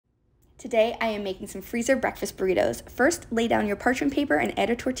Today I am making some freezer breakfast burritos. First, lay down your parchment paper and add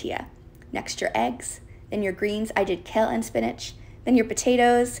a tortilla. Next, your eggs, then your greens. I did kale and spinach, then your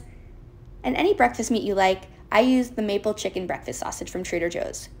potatoes, and any breakfast meat you like. I used the maple chicken breakfast sausage from Trader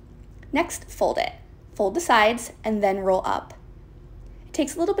Joe's. Next, fold it. Fold the sides and then roll up. It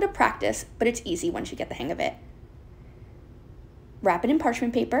takes a little bit of practice, but it's easy once you get the hang of it. Wrap it in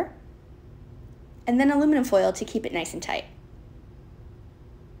parchment paper and then aluminum foil to keep it nice and tight.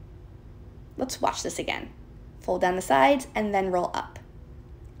 Let's watch this again. Fold down the sides and then roll up.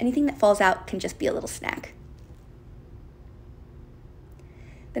 Anything that falls out can just be a little snack.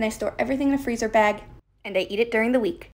 Then I store everything in a freezer bag and I eat it during the week.